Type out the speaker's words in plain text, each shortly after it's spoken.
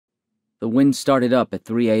The wind started up at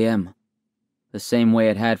 3 a.m., the same way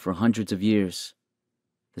it had for hundreds of years.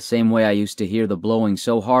 The same way I used to hear the blowing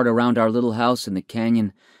so hard around our little house in the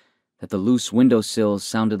canyon that the loose windowsills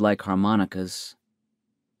sounded like harmonicas.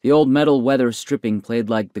 The old metal weather stripping played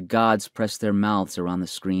like the gods pressed their mouths around the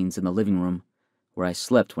screens in the living room where I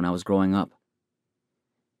slept when I was growing up.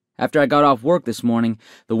 After I got off work this morning,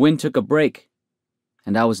 the wind took a break,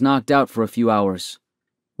 and I was knocked out for a few hours,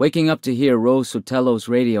 waking up to hear Rose Sotelo's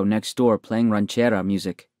radio next door playing ranchera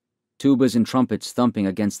music, tubas and trumpets thumping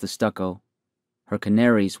against the stucco, her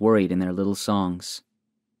canaries worried in their little songs.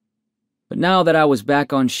 But now that I was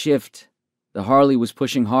back on shift, the Harley was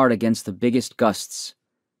pushing hard against the biggest gusts,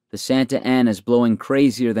 the Santa Anas blowing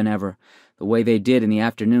crazier than ever, the way they did in the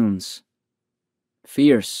afternoons.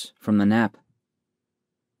 Fierce from the nap.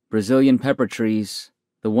 Brazilian pepper trees,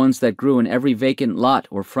 the ones that grew in every vacant lot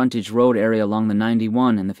or frontage road area along the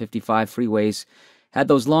 91 and the 55 freeways, had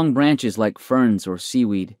those long branches like ferns or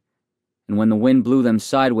seaweed, and when the wind blew them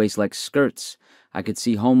sideways like skirts, I could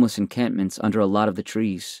see homeless encampments under a lot of the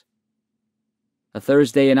trees. A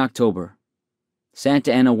Thursday in October.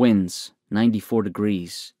 Santa Ana winds, 94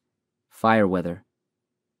 degrees. Fire weather.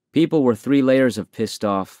 People were 3 layers of pissed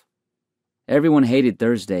off. Everyone hated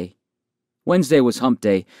Thursday. Wednesday was hump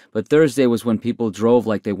day, but Thursday was when people drove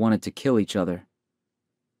like they wanted to kill each other.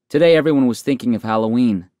 Today everyone was thinking of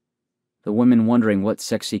Halloween, the women wondering what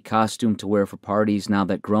sexy costume to wear for parties now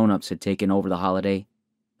that grown-ups had taken over the holiday.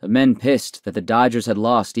 The men pissed that the Dodgers had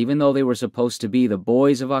lost even though they were supposed to be the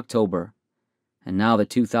boys of October, and now the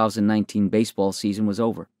 2019 baseball season was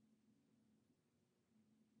over.